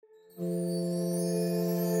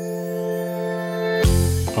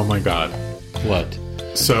Oh my God. What?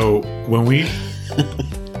 So when we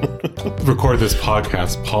record this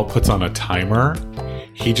podcast, Paul puts on a timer.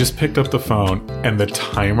 He just picked up the phone and the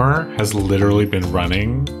timer has literally been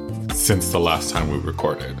running since the last time we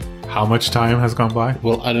recorded. How much time has gone by?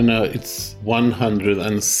 Well, I don't know. It's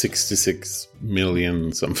 166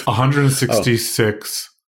 million something. 166.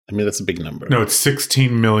 I mean, that's a big number. No, it's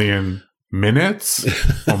 16 million minutes.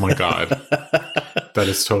 Oh my God. That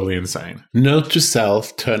is totally insane. Note to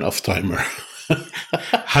self, turn off timer.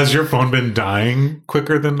 Has your phone been dying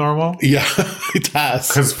quicker than normal? Yeah, it has.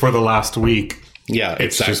 Because for the last week, yeah,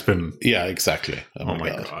 it's just been... Yeah, exactly. Oh my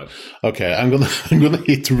God. Okay, I'm gonna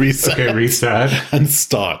hit reset. Okay, reset. And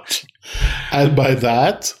start. And by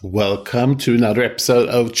that, welcome to another episode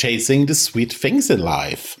of Chasing the Sweet Things in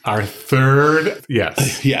Life. Our third,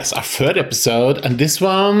 yes. Yes, our third episode. And this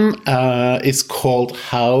one is called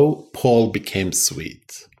How Paul Became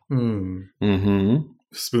Sweet.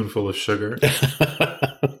 Spoonful of sugar.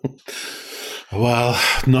 Well,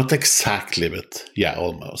 not exactly, but yeah,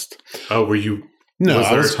 almost. Oh, were you... No, was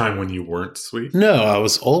there a time when you weren't sweet? No, I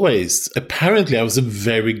was always... Apparently, I was a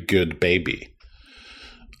very good baby.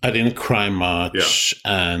 I didn't cry much,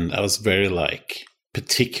 and I was very,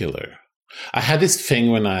 particular. I had this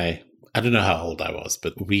thing when I don't know how old I was,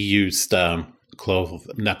 but we used cloth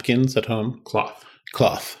napkins at home.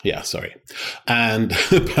 Cloth, yeah, sorry. And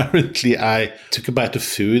apparently I took a bite of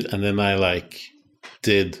food and then I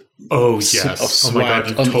did... Oh, yes. Oh my God,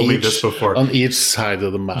 you told me this before. On each side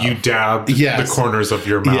of the mouth. You dabbed the corners of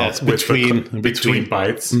your mouth between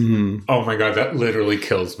bites. Mm-hmm. Oh my God, that literally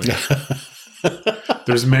kills me.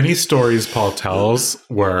 There's many stories Paul tells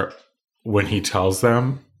where when he tells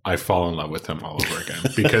them, I fall in love with him all over again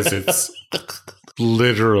because it's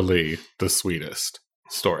literally the sweetest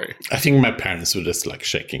story. I think my parents were just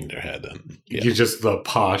shaking their head. And You're just the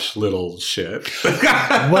posh little shit.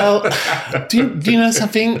 Well, do you know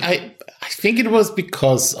something? I think it was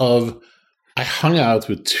because of I hung out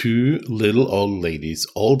with two little old ladies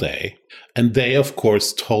all day. And they, of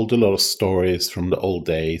course, told a lot of stories from the old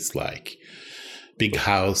days, like big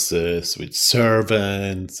houses with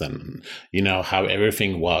servants and, how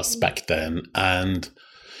everything was back then. And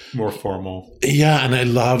more formal. Yeah, and I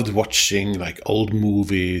loved watching old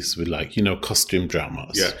movies with costume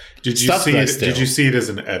dramas. Yeah. Did you see it as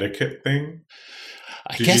an etiquette thing?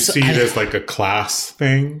 Did you see it as a class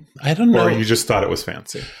thing? I don't know. Or you just thought it was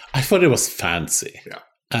fancy? I thought it was fancy. Yeah.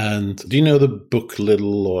 And do you know the book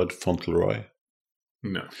Little Lord Fauntleroy?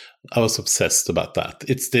 No. I was obsessed about that.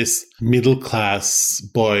 It's this middle-class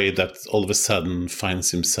boy that all of a sudden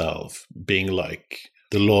finds himself being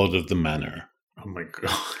the lord of the manor. Oh my God.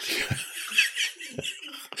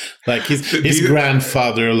 His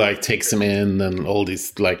grandfather takes him in and all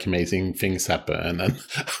these amazing things happen. And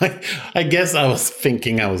I guess I was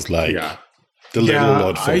thinking the little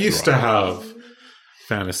Lord Fauntleroy. I used to have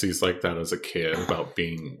fantasies like that as a kid about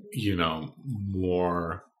being,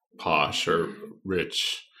 more posh or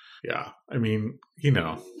rich. Yeah. I mean,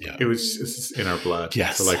 it was just in our blood to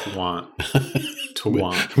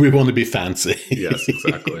want. We want to be fancy. Yes,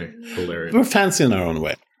 exactly. Hilarious. We're fancy in our own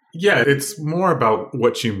way. Yeah, it's more about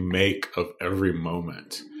what you make of every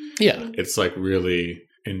moment. Yeah. It's really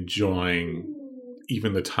enjoying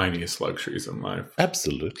even the tiniest luxuries in life.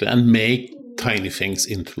 Absolutely. And make tiny things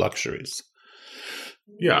into luxuries.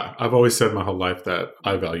 Yeah, I've always said my whole life that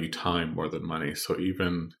I value time more than money. So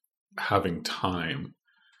even having time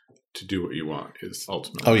to do what you want is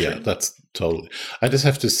ultimately. Oh, yeah, that's totally. I just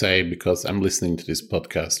have to say, because I'm listening to this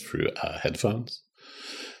podcast through headphones,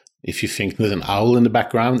 if you think there's an owl in the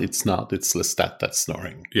background, it's not. It's Lestat that's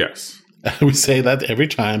snoring. Yes. We say that every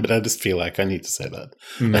time, but I just feel like I need to say that.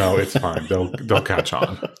 No, it's fine. They'll catch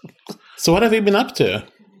on. So what have you been up to?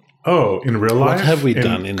 Oh, in real life? What have we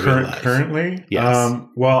done in real life? Currently? Yes.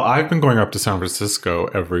 Well, I've been going up to San Francisco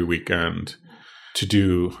every weekend to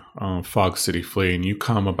do Fog City Flea, and you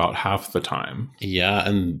come about half the time. Yeah,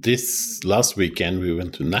 and this last weekend we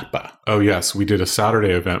went to Napa. Oh, yes. We did a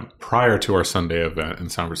Saturday event prior to our Sunday event in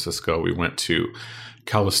San Francisco. We went to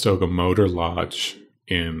Calistoga Motor Lodge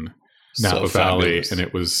in Napa Valley, and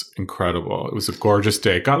it was incredible. It was a gorgeous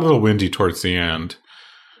day. It got a little windy towards the end,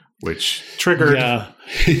 which triggered. Yeah.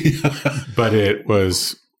 But it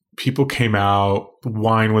was, people came out,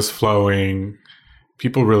 wine was flowing.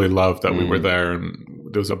 People really loved that we were there, and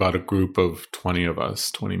there was about a group of 20 of us,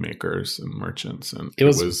 20 makers and merchants, and it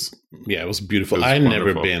was beautiful. I've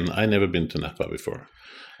never been to Napa before.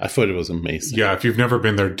 I thought it was amazing. Yeah, if you've never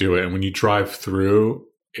been there, do it. And when you drive through,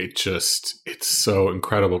 it's so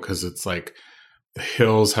incredible because it's the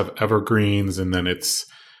hills have evergreens, and then it's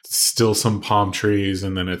still some palm trees,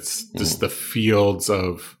 and then it's just the fields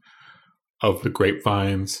of the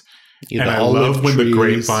grapevines. Yeah, and I love when the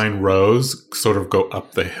grapevine rows sort of go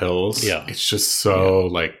up the hills. Yeah. It's just so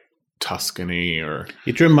like Tuscany or...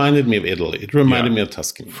 It reminded me of Italy. It reminded me of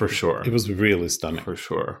Tuscany. For sure. It was really stunning. For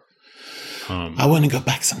sure. I want to go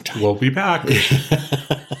back sometime. We'll be back.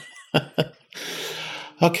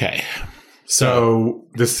 Okay. So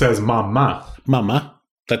this says mama. Mama.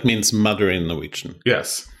 That means mother in Norwegian.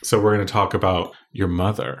 Yes. So we're going to talk about your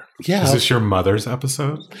mother. Yeah. Is this your mother's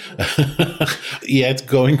episode? Yeah, it's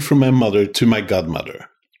going from my mother to my godmother.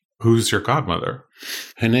 Who's your godmother?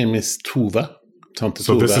 Her name is Tove. Tante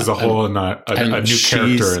So Tove, this is a whole a new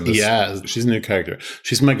character in this. Yeah, she's a new character.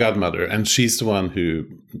 She's my godmother, and she's the one who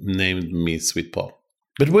named me Sweet Paul.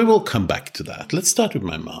 But we will come back to that. Let's start with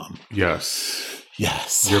my mom. Yes.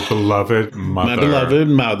 Yes. Your beloved mother. My beloved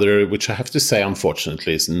mother, which I have to say,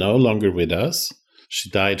 unfortunately, is no longer with us. She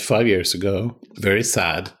died 5 years ago. Very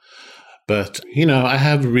sad. But, I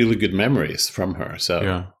have really good memories from her.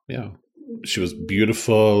 So, yeah. She was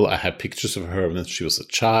beautiful. I have pictures of her when she was a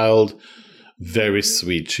child. Very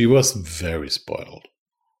sweet. She was very spoiled.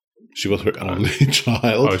 She was her only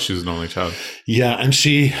child. Oh, she was an only child. Yeah, and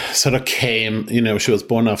she sort of came, she was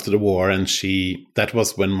born after the war, and that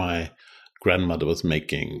was when my grandmother was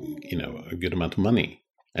making, a good amount of money.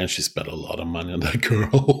 And she spent a lot of money on that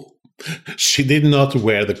girl. She did not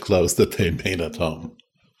wear the clothes that they made at home.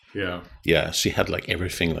 Yeah. Yeah, she had like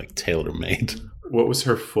everything like tailor-made. What was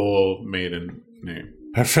her full maiden name?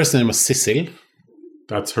 Her first name was Sissel.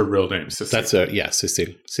 That's her real name, Sissel. That's her, yeah,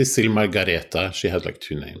 Sissel. Sissel Margareta. She had like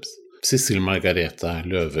 2 names. Sissel Margareta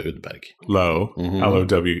Löwe Udberg. Lowe, Lowe,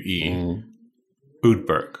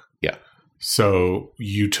 Udberg. Yeah. So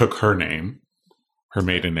you took her name, her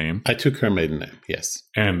maiden name. I took her maiden name, yes.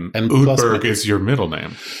 And Udberg is your middle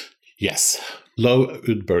name. Yes. Lowe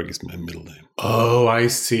Udberg is my middle name. Oh, I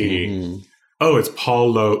see. Mm-hmm. Oh, it's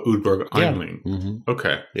Paul Lowe Udberg Eimling. Yeah. Mm-hmm.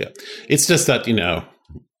 Okay. Yeah. It's just that,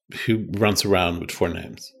 who runs around with 4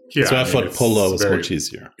 names. Yeah, so I thought Paul Lowe was much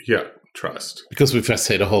easier. Yeah, trust. Because if I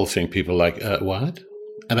say the whole thing, people are like, what?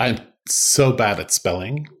 And I'm so bad at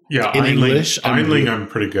spelling. Yeah, in English. Eimling I'm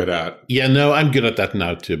pretty good at. Yeah, no, I'm good at that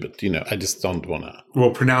now too, but, I just don't want to.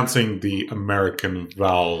 Well, pronouncing the American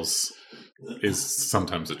vowels is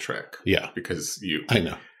sometimes a trick. Yeah. Because I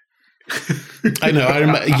know. I know.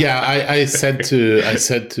 I said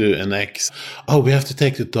to an ex, "Oh, we have to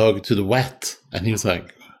take the dog to the vet," and he was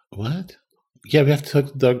like, "What? Yeah, we have to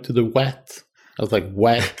take the dog to the vet." I was like,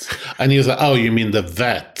 "Wet," and he was like, "Oh, you mean the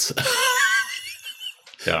vet?"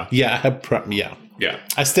 Yeah. Yeah. I have yeah. Yeah.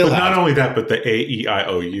 I still but have. Not only that, but the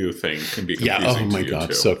AEIOU thing can be confusing. Yeah. Oh my God,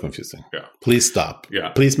 too. so confusing. Yeah. Please stop. Yeah.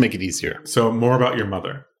 Please make it easier. So more about your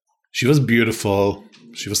mother. She was beautiful.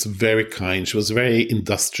 She was very kind. She was very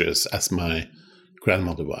industrious, as my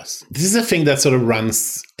grandmother was. This is a thing that sort of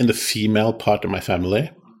runs in the female part of my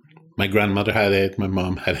family. My grandmother had it. My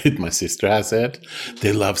mom had it. My sister has it.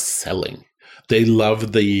 They love selling. They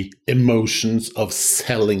love the emotions of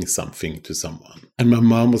selling something to someone. And my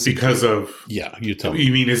mom was... Because of... Yeah, you tell me.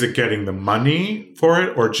 You mean, is it getting the money for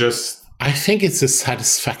it or just... I think it's the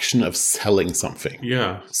satisfaction of selling something.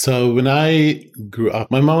 Yeah. So when I grew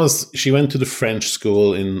up, my mom she went to the French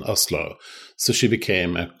school in Oslo. So she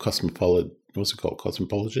became a what's it called?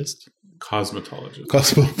 Cosmetologist? Cosmetologist.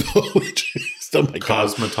 Cosmetologist. Oh my God.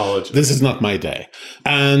 Cosmetologist. This is not my day.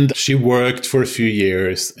 And she worked for a few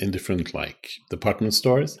years in different department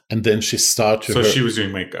stores. And then she started So she was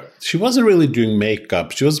doing makeup. She wasn't really doing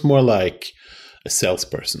makeup. She was more like a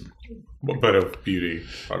salesperson. But of beauty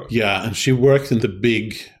products. Yeah, and she worked in the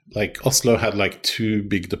big, Oslo had 2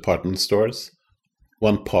 big department stores.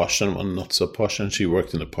 One posh and one not so posh, and she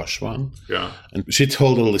worked in the posh one. Yeah. And she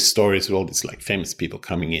told all these stories with all these famous people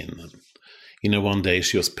coming in. And, one day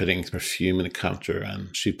she was putting perfume in the counter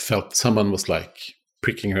and she felt someone was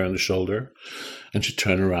pricking her on the shoulder. And she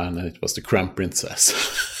turned around and it was the Crown Princess.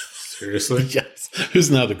 Seriously? Yes.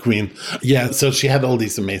 Who's now the queen. Yeah. So she had all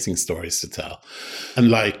these amazing stories to tell.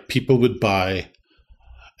 And people would buy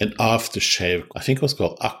an aftershave. I think it was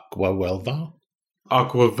called Aqua Velva.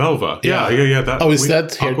 Aqua Velva. Yeah. That, is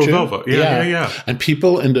that here Aqua too? Velva. Yeah. And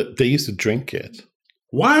people, they used to drink it.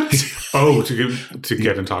 What? Oh, to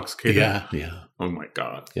get intoxicated? Yeah. Oh my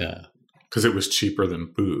God. Yeah. Because it was cheaper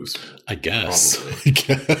than booze. I guess. Probably. I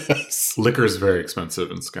guess. Liquor is very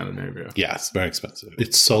expensive in Scandinavia. Yeah, it's very expensive.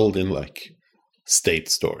 It's sold in state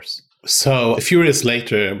stores. So a few years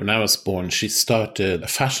later, when I was born, she started a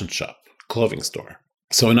fashion shop, clothing store.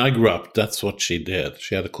 So when I grew up, that's what she did.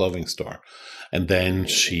 She had a clothing store. And then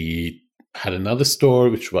she had another store,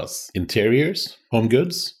 which was interiors, home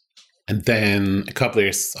goods. And then a couple of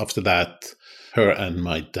years after that, her and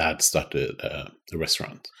my dad started the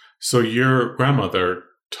restaurant. So your grandmother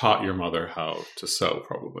taught your mother how to sew,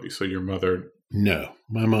 probably. So your mother... No,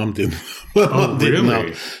 my mom didn't. My mom did not.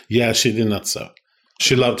 Yeah, she did not sew.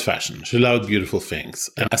 She loved fashion. She loved beautiful things.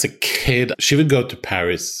 And as a kid, she would go to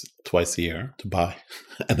Paris twice a year to buy.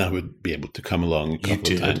 And I would be able to come along a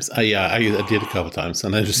couple of times. I did a couple of times.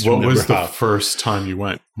 And I just remember what was the first time you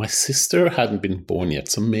went? My sister hadn't been born yet,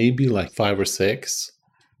 so maybe like 5 or 6.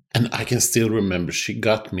 And I can still remember she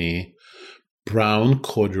got me brown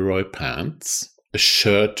corduroy pants, a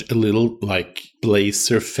shirt, a little like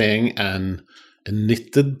blazer thing, and a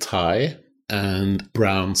knitted tie, and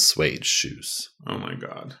brown suede shoes. Oh my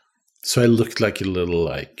God. So I looked like a little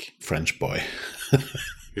like French boy.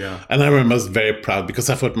 Yeah. And I remember I was very proud because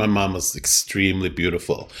I thought my mom was extremely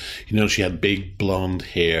beautiful. You know, she had big blonde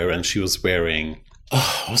hair and she was wearing,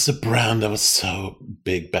 what was the brand that was so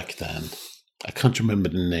big back then? I can't remember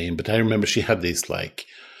the name, but I remember she had this like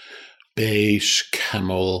beige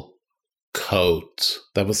camel coat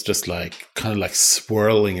that was just like kind of like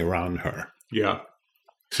swirling around her. Yeah.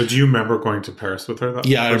 So do you remember going to Paris with her?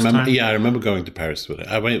 I remember. Time? Yeah, I remember going to Paris with her.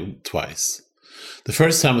 I went twice. The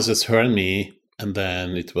first time was just her and me, and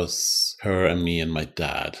then it was her and me and my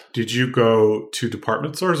dad. Did you go to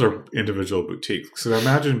department stores or individual boutiques? Because I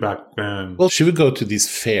imagine back then... Well, she would go to these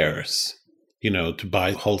fairs, you know, to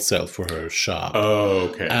buy wholesale for her shop.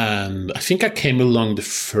 Oh, okay. And I think I came along the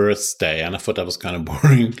first day, and I thought that was kind of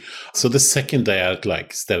boring. So the second day, I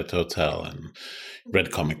like stayed at the hotel and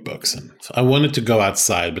read comic books. And I wanted to go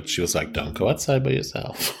outside, but she was like, don't go outside by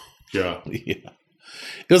yourself. Yeah. Yeah.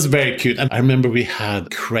 It was very cute. And I remember we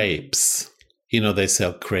had crepes. You know, they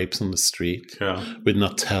sell crepes on the street with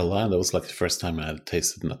Nutella. And that was like the first time I had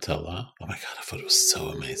tasted Nutella. Oh my God, I thought it was so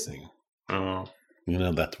amazing. Oh. You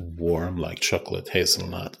know, that warm, like chocolate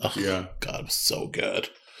hazelnut. Oh, yeah. God, it was so good.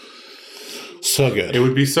 So good. It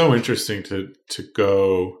would be so interesting to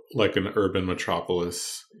go like an urban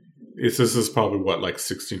metropolis. This is probably what, like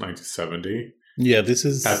 60, 90, 70? Yeah, this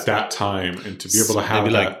is... At that time, and to be able to have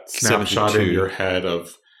that like snapshot 72. In your head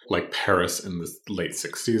of like Paris in the late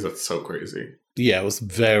 60s, that's so crazy. Yeah, it was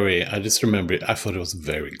very... I just remember it. I thought it was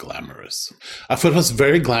very glamorous. I thought it was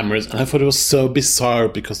very glamorous, and I thought it was so bizarre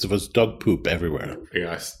because there was dog poop everywhere.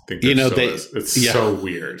 Yeah, I think it's so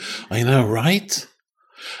weird. I know, right?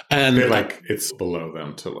 And they like, it's below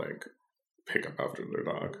them to like pick up after their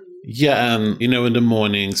dog. Yeah, and you know, in the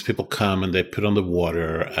mornings, people come and they put on the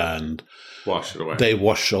water and wash it away. They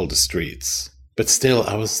wash all the streets. But still,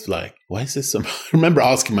 I was like, why is this so much? I remember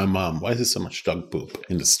asking my mom, why is there so much dog poop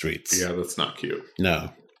in the streets? Yeah, that's not cute.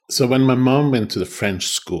 No. So when my mom went to the French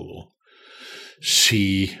school,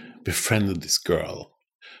 she befriended this girl.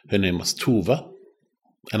 Her name was Tove.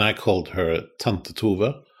 And I called her Tante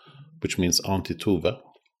Tove, which means Auntie Tove.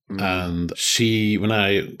 Mm. And she, when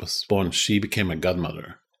I was born, she became my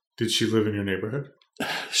godmother. Did she live in your neighborhood?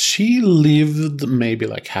 She lived maybe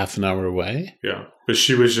like half an hour away. Yeah. But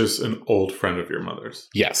she was just an old friend of your mother's.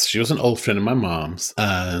 Yes, she was an old friend of my mom's.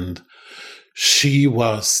 And she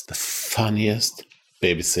was the funniest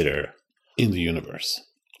babysitter in the universe.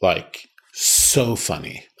 Like, so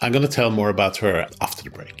funny. I'm going to tell more about her after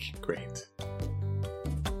the break. Great.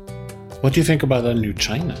 What do you think about our new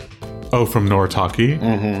china? Oh, from Noritake?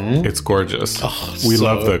 Mm-hmm. It's gorgeous. Oh, we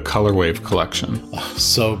love the Color Wave collection. Oh,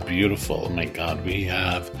 so beautiful. Oh my God. We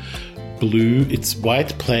have blue, it's white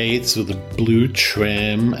plates with a blue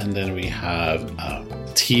trim. And then we have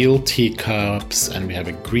teal teacups. And we have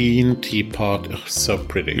a green teapot. Oh, so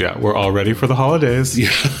pretty. Yeah, we're all ready for the holidays.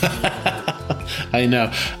 Yeah. I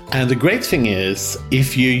know. And the great thing is,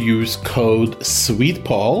 if you use code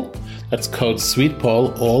SweetPaul, that's code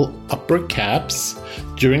SweetPaul, all upper caps,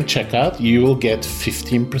 during checkout, you will get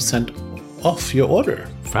 15% off your order.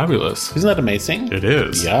 Fabulous. Isn't that amazing? It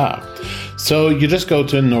is. Yeah. So you just go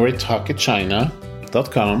to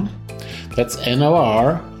noritakechina.com. That's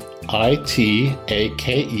NORITAKE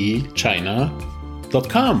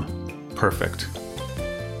China.com. Perfect.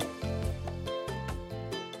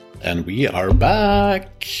 And we are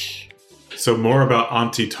back. So more about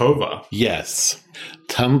Auntie Tove. Yes.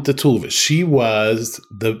 Tante Tove. She was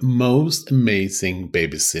the most amazing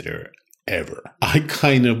babysitter ever. I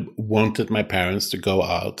kind of wanted my parents to go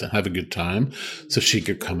out and have a good time so she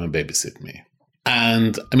could come and babysit me.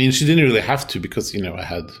 And, I mean, she didn't really have to because, you know, I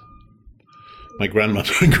had my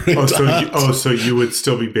grandmother and great aunt. So you would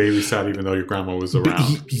still be babysat even though your grandma was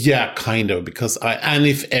around? Yeah, kind of. Because and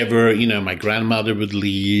if ever, you know, my grandmother would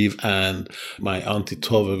leave and my Auntie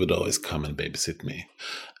Tove would always come and babysit me.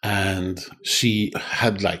 And she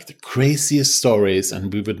had like the craziest stories,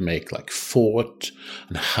 and we would make like fort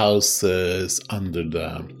and houses under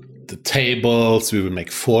the tables. We would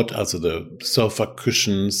make fort out of the sofa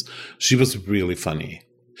cushions. She was really funny.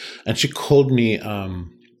 And she called me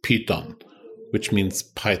Python, which means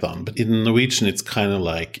python. But in Norwegian, it's kind of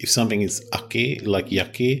like if something is aki, like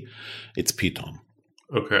yucky, it's Python.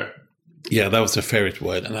 Okay. Yeah, that was her favorite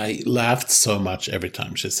word. And I laughed so much every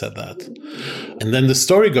time she said that. And then the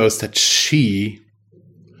story goes that she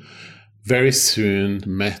very soon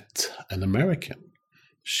met an American.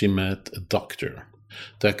 She met a doctor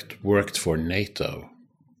that worked for NATO.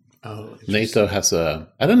 Oh, NATO has I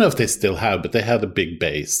don't know if they still have, but they had a big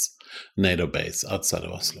base, NATO base outside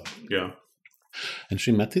of Oslo. Yeah. And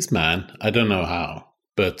she met this man. I don't know how,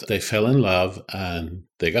 but they fell in love and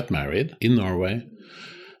they got married in Norway.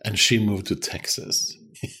 And she moved to Texas.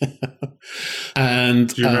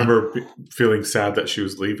 And do you remember feeling sad that she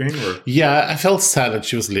was leaving? Or? Yeah, I felt sad that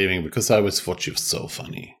she was leaving because I always thought she was so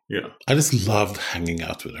funny. Yeah. I just loved hanging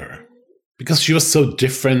out with her because she was so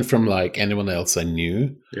different from like anyone else I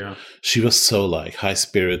knew. Yeah. She was so like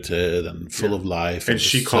high-spirited and full of life. And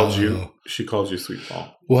she called you Sweet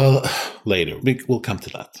Paul. Well, later. We'll come to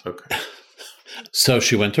that. Okay. So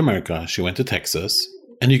she went to America. She went to Texas.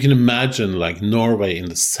 And you can imagine like Norway in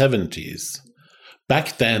the 70s.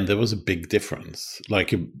 Back then, there was a big difference,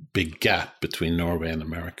 like a big gap between Norway and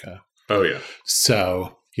America. Oh, yeah.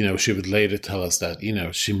 So, she would later tell us that,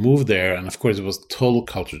 she moved there. And of course, it was total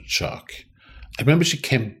culture shock. I remember she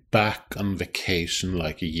came back on vacation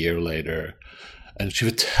like a year later. And she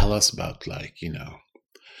would tell us about like,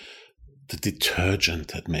 the detergent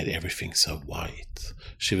that made everything so white.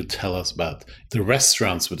 She would tell us about the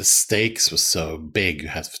restaurants where the steaks were so big, you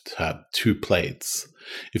had to have 2 plates.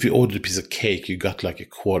 If you ordered a piece of cake, you got like a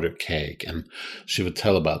quarter cake. And she would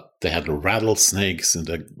tell about they had rattlesnakes in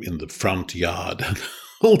the front yard and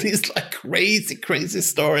all these like crazy, crazy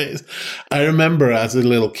stories. I remember as a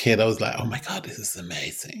little kid, I was like, oh my God, this is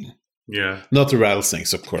amazing. Yeah. Not the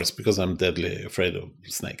rattlesnakes, of course, because I'm deadly afraid of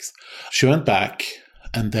snakes. She went back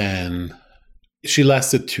and then she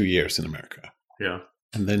lasted 2 years in America. Yeah.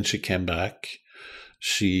 And then she came back.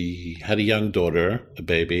 She had a young daughter, a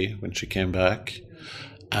baby, when she came back.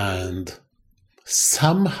 And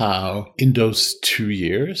somehow in those 2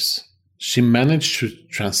 years, she managed to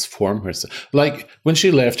transform herself. Like when she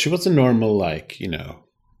left, she was a normal, like,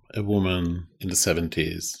 a woman in the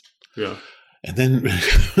 70s. Yeah. And then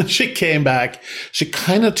when she came back, she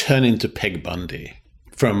kind of turned into Peg Bundy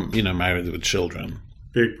from, Married with Children.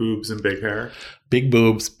 Big boobs and big hair. Big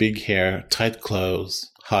boobs, big hair, tight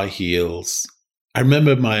clothes, high heels. I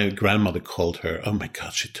remember my grandmother called her, oh my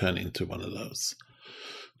God, she turned into one of those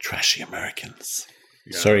trashy Americans.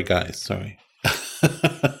 Yeah. Sorry, guys. Sorry.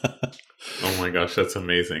 Oh my gosh, that's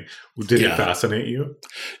amazing. Did it fascinate you?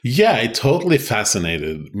 Yeah, it totally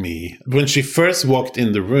fascinated me. When she first walked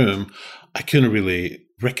in the room, I couldn't really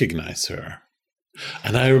recognize her.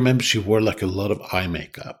 And I remember she wore like a lot of eye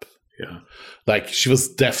makeup. Yeah. Like she was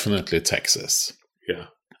definitely Texas. Yeah.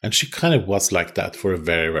 And she kind of was like that for a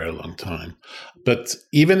very, very long time. But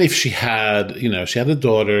even if she had, she had a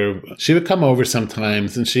daughter, she would come over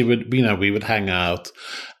sometimes and she would, we would hang out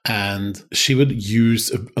and she would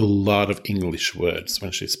use a lot of English words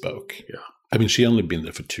when she spoke. Yeah. I mean, she only been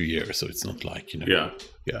there for 2 years, so it's not like, Yeah.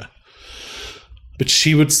 Yeah. But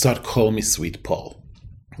she would start calling me Sweet Paul.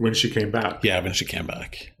 When she came back? Yeah, when she came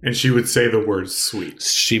back. And she would say the word sweet.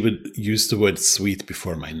 She would use the word sweet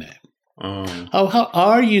before my name. Oh, how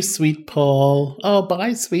are you, Sweet Paul? Oh,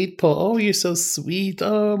 bye, Sweet Paul. Oh, you're so sweet.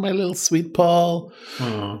 Oh, my little Sweet Paul.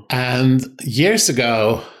 Oh. And years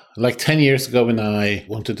ago, like 10 years ago when I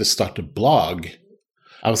wanted to start a blog,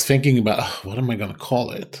 I was thinking about, what am I going to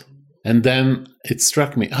call it? And then it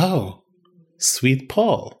struck me, Sweet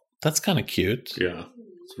Paul. That's kind of cute. Yeah,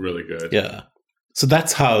 it's really good. Yeah. So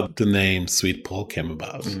that's how the name Sweet Paul came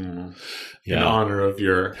about. Mm. Yeah. In honor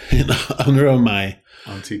of my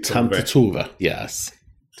Auntie Tante Tove. Yes.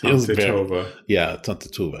 Tante Tove. Yeah, Tante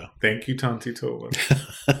Tove. Thank you, Tante Tove.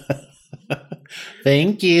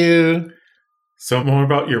 Thank you. So more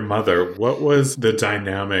about your mother. What was the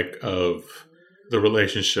dynamic of the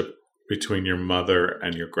relationship between your mother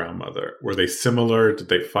and your grandmother? Were they similar? Did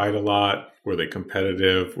they fight a lot? Were they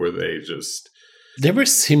competitive? Were they just... They were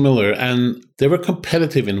similar and they were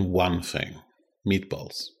competitive in one thing,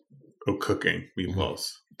 meatballs. Oh, cooking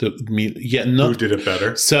meatballs. Who did it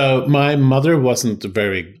better? So my mother wasn't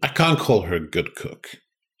I can't call her a good cook.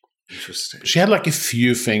 Interesting. She had like a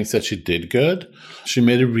few things that she did good. She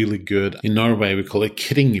made it really good. In Norway, we call it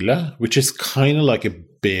kringle, which is kind of like a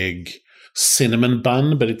big cinnamon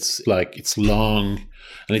bun, but it's long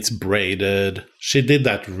and it's braided. She did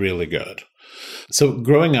that really good. So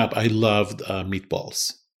growing up, I loved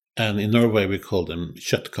meatballs. And in Norway, we call them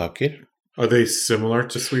kjøttkaker. Are they similar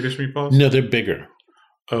to Swedish meatballs? No, they're bigger.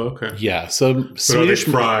 Oh, okay. Yeah. So Swedish, are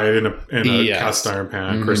they fried in a cast iron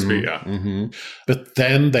pan, crispy? Yeah. Mm-hmm. But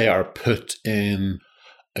then they are put in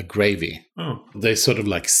a gravy. Oh. They sort of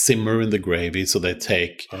like simmer in the gravy. So they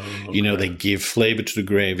take, they give flavor to the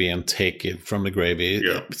gravy and take it from the gravy.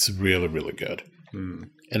 Yeah. It's really, really good. Mm.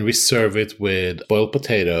 And we serve it with boiled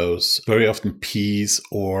potatoes, very often peas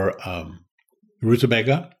or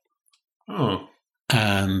rutabaga. Oh.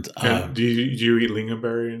 And do you eat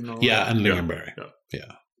lingonberry? And lingonberry.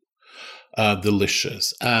 Yeah.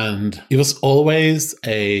 Delicious. And it was always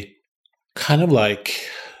a kind of like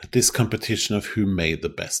this competition of who made the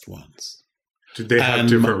best ones. Did they have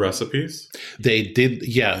different recipes? They did,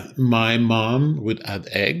 yeah. My mom would add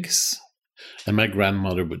eggs, and my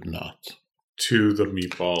grandmother would not. To the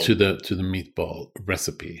meatball. To the meatball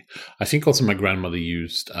recipe. I think also my grandmother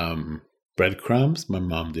used breadcrumbs. My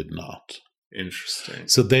mom did not. Interesting.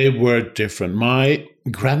 So they were different. My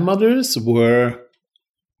grandmothers were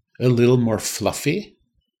a little more fluffy.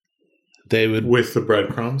 They would with the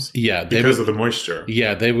breadcrumbs. Yeah, because of the moisture.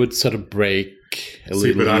 Yeah, they would sort of break a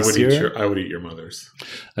little easier. I would eat your mother's.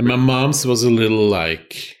 And my mom's was a little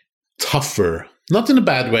like tougher, not in a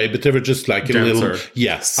bad way, but they were just like denser. A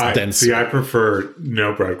little denser. See, I prefer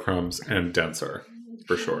no breadcrumbs and denser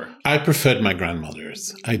for sure. I preferred my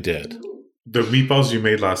grandmother's. I did. The meatballs you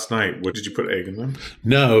made last night, what did you put egg in them?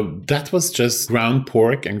 No, that was just ground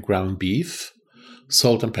pork and ground beef,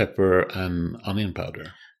 salt and pepper, and onion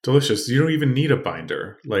powder. Delicious. You don't even need a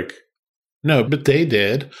binder. No, but they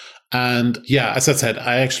did. And yeah, as I said,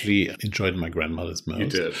 I actually enjoyed my grandmother's most. You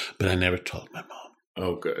did. But I never told my mom.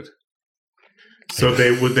 Oh, good. So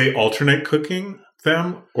would they alternate cooking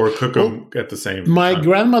them or cook them at the same time? My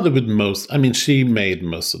grandmother would she made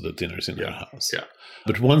most of the dinners in her house. Yeah.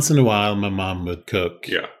 But once in a while, my mom would cook.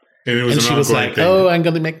 Yeah. And she was like, thing. Oh, I'm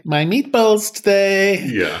going to make my meatballs today.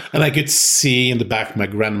 Yeah. And I could see in the back my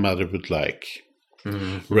grandmother would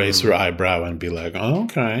raise her eyebrow and be like, oh,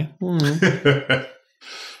 okay. Mm.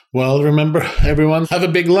 Well, remember, everyone, have a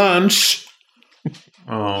big lunch.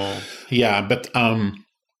 Oh. Yeah, but,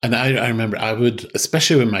 and I remember I would,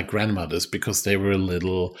 especially with my grandmothers, because they were a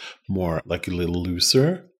little more, like a little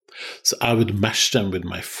looser. So I would mash them with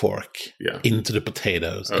my fork into the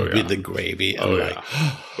potatoes with the gravy. And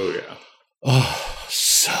oh,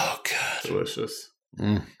 so good. Delicious.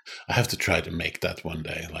 I have to try to make that one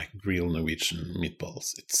day, like real Norwegian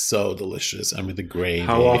meatballs. It's so delicious. And with the gravy.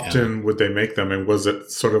 How often would they make them? And was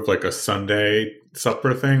it sort of like a Sunday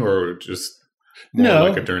supper thing or just more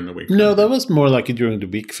like a during the week? No, that was more like a during the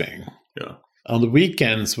week thing. Yeah. On the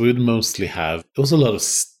weekends, we would mostly it was a lot of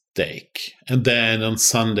steak. And then on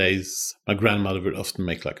Sundays, my grandmother would often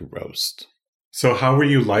make like a roast. So how were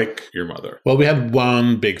you like your mother? Well, we had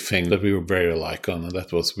one big thing that we were very alike on, and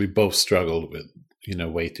that was we both struggled with,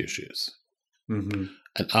 weight issues. Mm-hmm.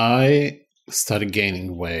 And I started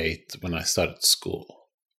gaining weight when I started school.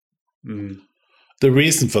 Mm. The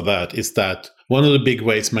reason for that is that one of the big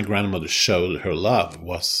ways my grandmother showed her love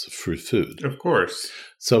was through food. Of course.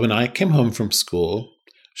 So when I came home from school,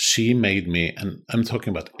 she made me, and I'm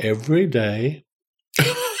talking about every day.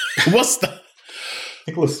 What's that? I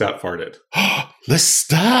think Lestat farted.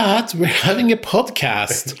 Lestat, we're having a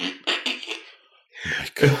podcast. Oh my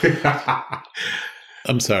God.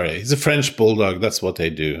 I'm sorry. He's a French bulldog. That's what they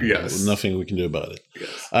do. Yes. Nothing we can do about it.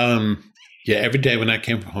 Yes. Every day when I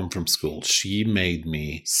came home from school, she made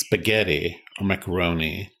me spaghetti or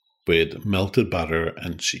macaroni with melted butter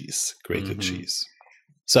and cheese, grated cheese.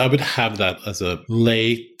 So I would have that as a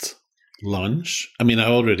late lunch. I mean, I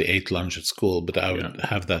already ate lunch at school, but I would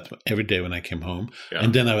have that every day when I came home. Yeah.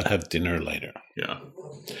 And then I would have dinner later. Yeah.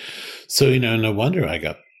 So, no wonder I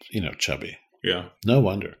got, chubby. Yeah. No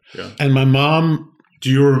wonder. Yeah. And my mom... Do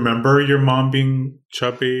you remember your mom being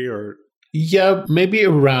chubby or... Yeah, maybe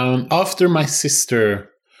around after my sister.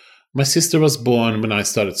 My sister was born when I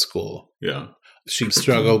started school. Yeah. She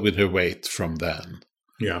struggled with her weight from then.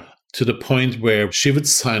 Yeah. To the point where she would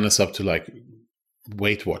sign us up to like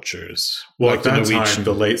Weight Watchers. Well, like at that time,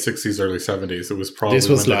 the late 60s, early 70s, it was probably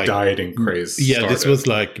the dieting craze started. This was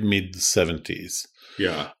like mid 70s.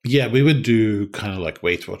 Yeah. Yeah, we would do kind of like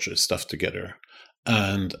Weight Watchers stuff together.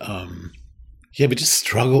 And we just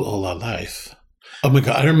struggled all our life. Oh my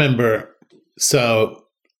God, I remember. So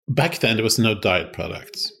back then there was no diet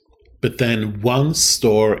products. But then one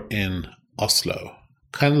store in Oslo,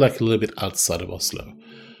 kind of like a little bit outside of Oslo,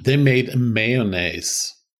 they made a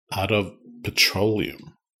mayonnaise out of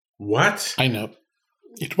petroleum. What? I know.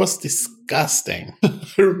 It was disgusting. I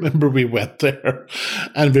remember we went there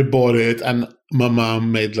and we bought it, and my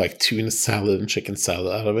mom made like tuna salad and chicken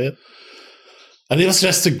salad out of it. And it was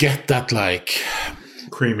just to get that like...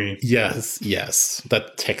 creamy. Yes,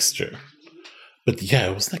 that texture. But yeah,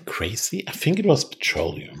 wasn't that crazy? I think it was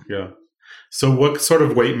petroleum. Yeah. So what sort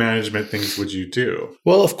of weight management things would you do?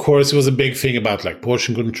 Well, of course, it was a big thing about like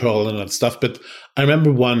portion control and that stuff. But I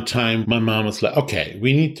remember one time my mom was like, okay,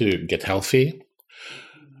 we need to get healthy.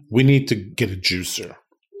 We need to get a juicer.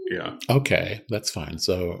 Yeah. Okay, that's fine.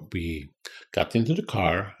 So we got into the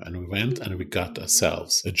car and we went and we got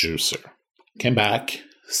ourselves a juicer. Came back,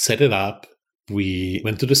 set it up. We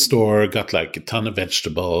went to the store, got like a ton of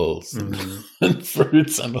vegetables and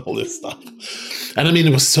fruits and all this stuff. And I mean,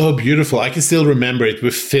 it was so beautiful. I can still remember it.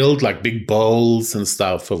 We filled like big bowls and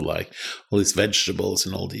stuff of like all these vegetables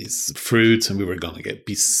and all these fruits. And we were going to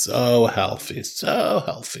be so healthy, so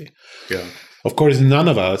healthy. Yeah. Of course, none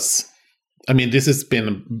of us, I mean, this has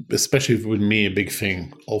been, especially with me, a big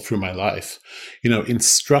thing all through my life. You know,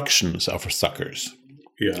 instructions are for suckers.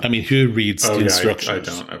 Yeah. I mean, who reads the instructions? I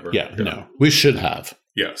don't ever. Yeah, no. We should have.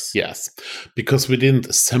 Yes. Yes. Because we didn't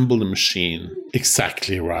assemble the machine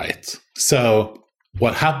exactly right. So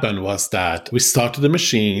what happened was that we started the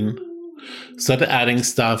machine, started adding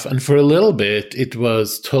stuff, and for a little bit, it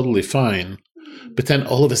was totally fine. But then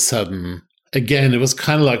all of a sudden, again, it was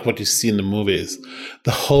kind of like what you see in the movies.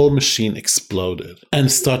 The whole machine exploded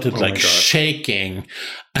and started shaking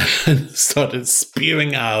and started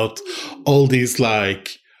spewing out all these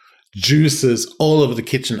like juices all over the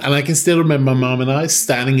kitchen. And I can still remember my mom and I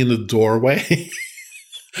standing in the doorway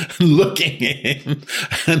looking in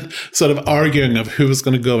and sort of arguing of who was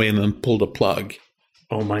going to go in and pull the plug.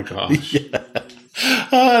 Oh my gosh. Yeah.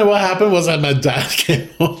 And what happened was that my dad came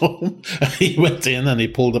home and he went in and he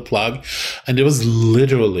pulled the plug and there was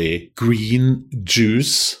literally green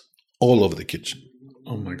juice all over the kitchen.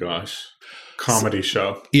 Oh my gosh. Comedy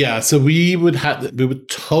show. Yeah. So the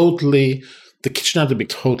kitchen had to be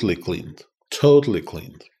totally cleaned. Totally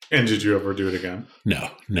cleaned. And did you ever do it again?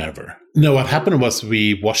 No, never. No, what happened was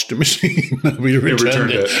we washed the machine. We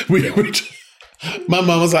returned it. My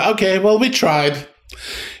mom was like, okay, well, we tried.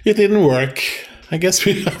 It didn't work. I guess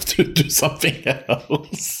we have to do something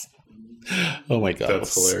else. Oh my God.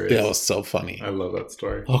 That's hilarious. That was so funny. I love that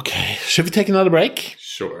story. Okay. Should we take another break?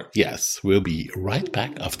 Sure. Yes. We'll be right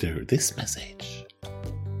back after this message.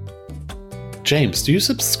 James, do you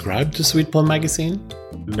subscribe to Sweet Paul Magazine?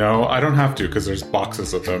 No, I don't have to because there's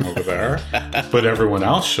boxes of them over there. But everyone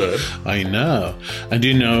else should. I know. And do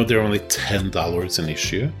you know they're only $10 an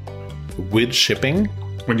issue? With shipping?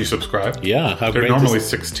 When you subscribe? Yeah. They're normally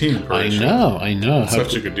 $16 per issue. I know.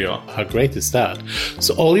 Such a good deal. How great is that?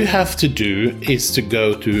 So all you have to do is to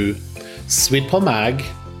go to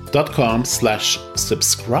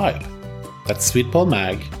sweetpaulmag.com/subscribe. That's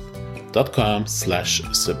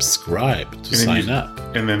sweetpaulmag.com/subscribe to sign up.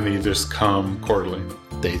 And then they just come quarterly.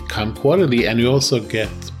 They come quarterly, and you also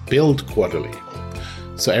get billed quarterly.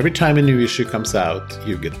 So every time a new issue comes out,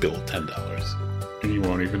 you get billed $10. And you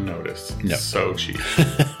won't even notice. No. So cheap.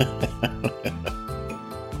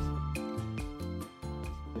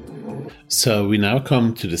 So we now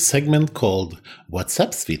come to the segment called What's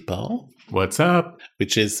Up, Sweet Paul? What's up?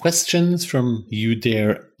 Which is questions from you,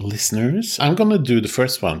 dear listeners. I'm going to do the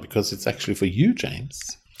first one because it's actually for you, James.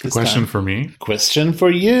 Question for me? Question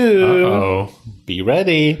for you. Uh-oh. Be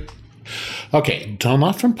ready. Okay,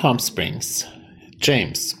 Donna from Palm Springs.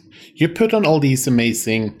 James, you put on all these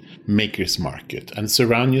amazing makers market and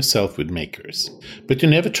surround yourself with makers, but you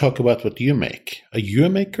never talk about what you make. Are you a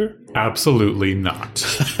maker? Absolutely not.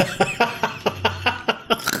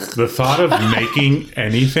 The thought of making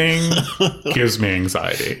anything gives me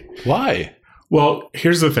anxiety. Why? Well,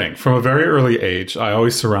 here's the thing. From a very early age, I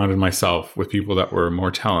always surrounded myself with people that were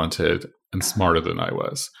more talented and smarter than I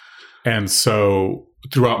was. And so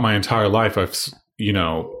throughout my entire life, I've,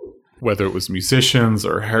 whether it was musicians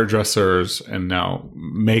or hairdressers and now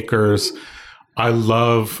makers, I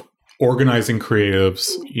love organizing creatives,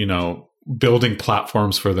 building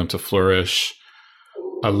platforms for them to flourish.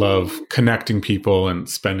 I love connecting people and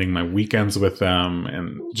spending my weekends with them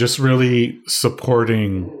and just really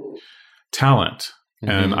supporting talent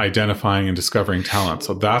and identifying and discovering talent.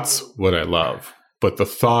 So that's what I love. But the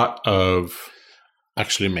thought of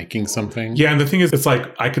actually making something. Yeah. And the thing is, it's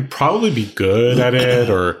like, I could probably be good at it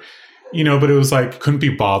or, but it was like, couldn't be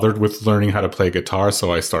bothered with learning how to play guitar.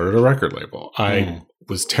 So I started a record label. I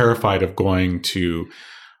was terrified of going to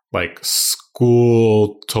like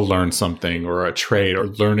school to learn something or a trade or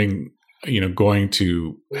learning going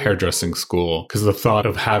to hairdressing school, because the thought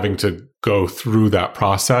of having to go through that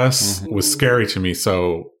process was scary to me.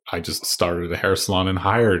 So I just started a hair salon and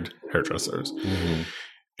hired hairdressers.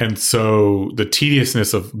 And so the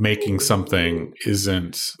tediousness of making something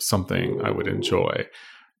isn't something I would enjoy.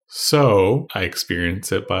 So I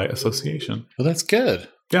experience it by association. Well, that's good.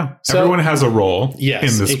 Yeah. So, everyone has a role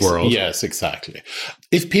in this world. Yes, exactly.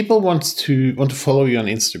 If people want to follow you on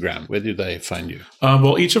Instagram, where do they find you?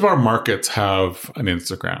 Well, each of our markets have an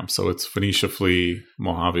Instagram. So it's Venetia Flea,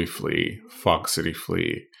 Mojave Flea, Fox City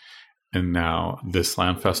Flea, and now This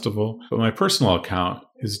Land Festival. But my personal account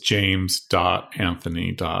is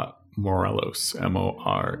james.anthony.morelos,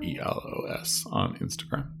 Morelos on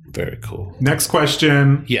Instagram. Very cool. Next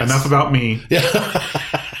question. Yes. Enough about me.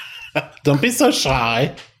 Don't be so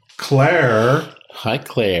shy. Claire. Hi,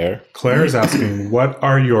 Claire. Claire is asking, what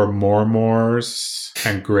are your Mormors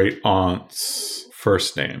and great aunts'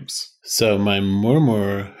 first names? So my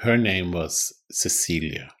Mormor, her name was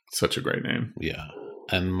Cecilia. Such a great name. Yeah.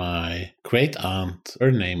 And my great aunt,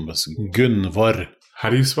 her name was Gunvor.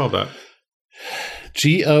 How do you spell that?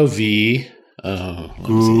 Gov.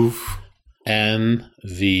 Nvor.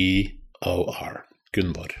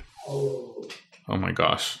 Gunvor. Oh my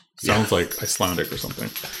gosh. Sounds like Icelandic or something.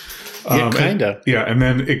 Yeah, kind of. Yeah, and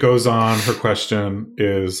then it goes on. Her question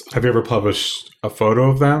is, have you ever published a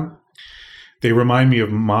photo of them? They remind me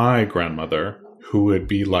of my grandmother, who would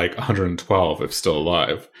be like 112 if still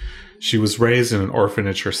alive. She was raised in an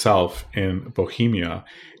orphanage herself in Bohemia,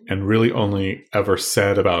 and really only ever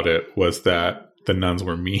said about it was that the nuns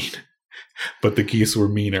were mean, but the geese were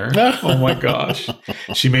meaner. Oh my gosh.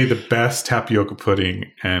 She made the best tapioca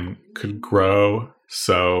pudding and could grow,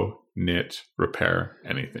 sew, knit, repair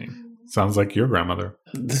anything. Sounds like your grandmother.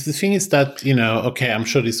 The thing is that, okay, I'm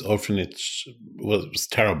sure this orphanage was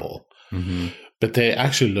terrible, but they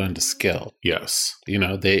actually learned a skill. Yes.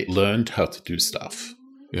 They learned how to do stuff.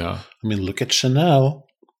 Yeah. I mean, look at Chanel.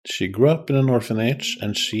 She grew up in an orphanage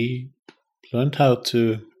and she learned how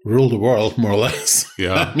to rule the world, more or less.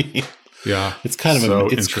 Yeah. I mean, yeah. It's kind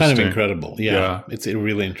of incredible. Yeah. It's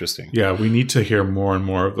really interesting. Yeah, we need to hear more and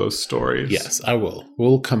more of those stories. Yes, I will.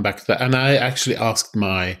 We'll come back to that. And I actually asked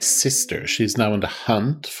my sister. She's now on the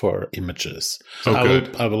hunt for images. So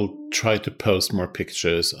I will try to post more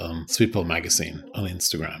pictures on Sweetball Magazine on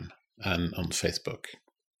Instagram and on Facebook,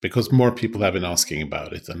 because more people have been asking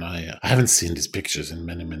about it, and I haven't seen these pictures in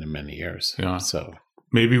many, many, many years. Yeah. So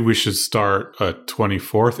maybe we should start a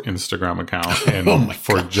 24th Instagram account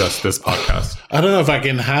for just this podcast. I don't know if I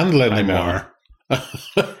can handle it anymore.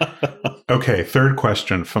 Okay, third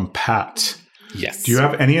question from Pat. Yes. Do you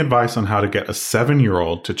have any advice on how to get a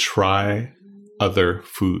 7-year-old to try other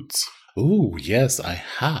foods? Oh, yes, I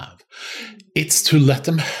have. It's to let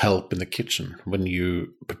them help in the kitchen when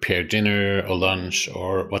you prepare dinner or lunch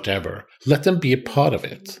or whatever. Let them be a part of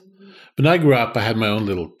it. When I grew up, I had my own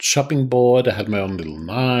little chopping board. I had my own little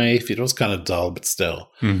knife. It was kind of dull, but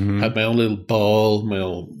still. I had my own little bowl, my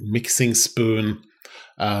own mixing spoon.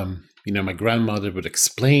 My grandmother would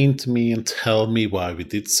explain to me and tell me why we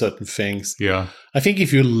did certain things. Yeah. I think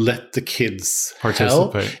if you let the kids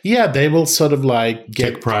participate, they will sort of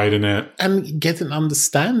take pride in it and get an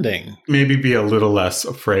understanding. Maybe be a little less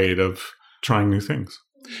afraid of trying new things.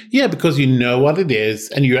 Yeah, because you know what it is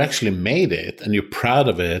and you actually made it and you're proud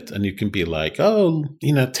of it and you can be like, oh,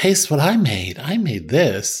 taste what I made. I made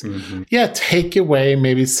this. Yeah, take away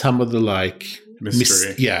maybe some of the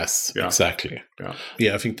mystery. Yes, yeah. Exactly.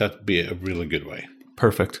 Yeah, I think that would be a really good way.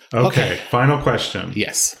 Perfect. Okay, final question.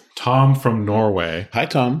 Yes. Tom from Norway. Hi,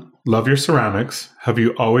 Tom. Love your ceramics. Have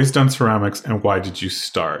you always done ceramics, and why did you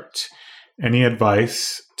start? Any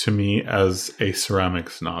advice to me as a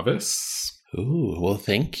ceramics novice? Ooh, well,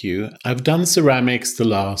 thank you. I've done ceramics the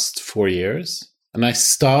last 4 years. And I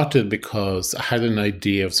started because I had an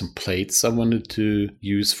idea of some plates I wanted to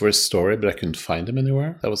use for a story, but I couldn't find them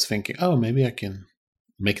anywhere. I was thinking, maybe I can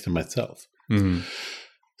make them myself.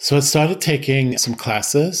 So I started taking some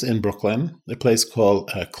classes in Brooklyn, a place called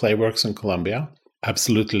Clayworks in Columbia.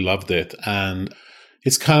 Absolutely loved it. And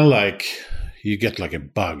it's kind of like you get like a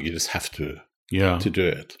bug. You just have to do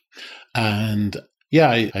it. And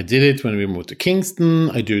I did it when we moved to Kingston.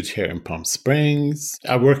 I do it here in Palm Springs.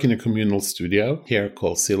 I work in a communal studio here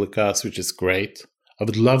called Silicas, which is great. I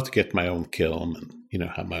would love to get my own kiln and,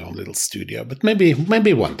 have my own little studio. But maybe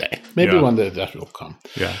one day. One day that will come.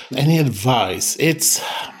 Yeah. Any advice? It's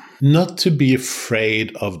not to be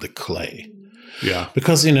afraid of the clay. Yeah.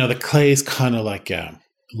 Because, the clay is kind of like a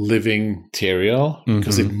living material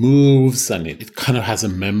because it moves and it kind of has a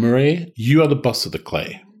memory. You are the boss of the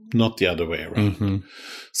clay. not the other way around. Mm-hmm.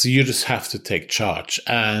 So you just have to take charge,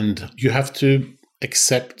 and you have to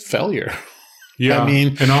accept failure. Yeah. I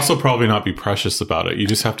mean, and also probably not be precious about it. You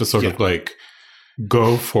just have to sort of like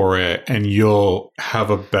go for it, and you'll have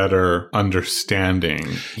a better understanding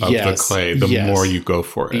of the clay the more you go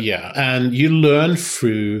for it. Yeah. And you learn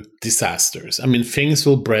through disasters. I mean, things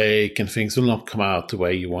will break and things will not come out the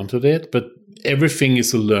way you wanted it, but everything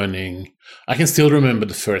is a learning. I can still remember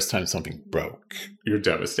the first time something broke. You're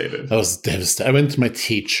devastated. I was devastated. I went to my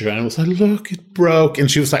teacher and I was like, look, it broke. And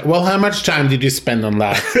she was like, well, how much time did you spend on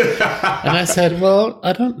that? And I said, well,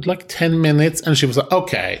 I don't, like 10 minutes. And she was like,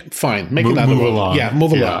 okay, fine. Make another one. Along. Yeah,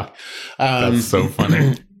 move along. That's so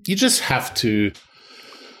funny. You just have to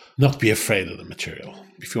not be afraid of the material.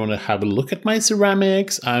 If you want to have a look at my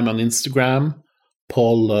ceramics, I'm on Instagram,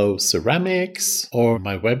 Paul Lowe Ceramics, or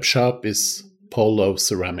my web shop is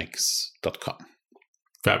paulloweceramics.com.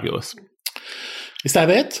 Fabulous. Is that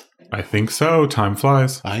it? I think so. Time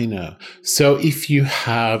flies. I know. So if you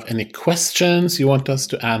have any questions you want us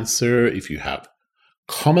to answer, if you have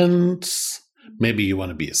comments, maybe you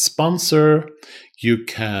want to be a sponsor, you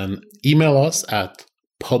can email us at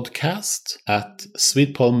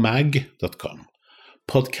podcast@sweetpaulmag.com.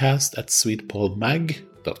 podcast@sweetpaulmag.com.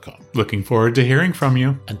 Looking forward to hearing from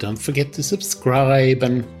you. And don't forget to subscribe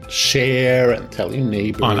and share and tell your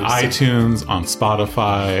neighbors. On iTunes, on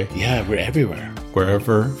Spotify. Yeah, we're everywhere.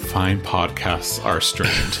 Wherever fine podcasts are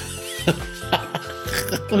streamed.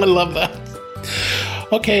 I love that.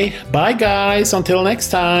 Okay, bye guys. Until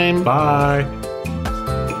next time. Bye.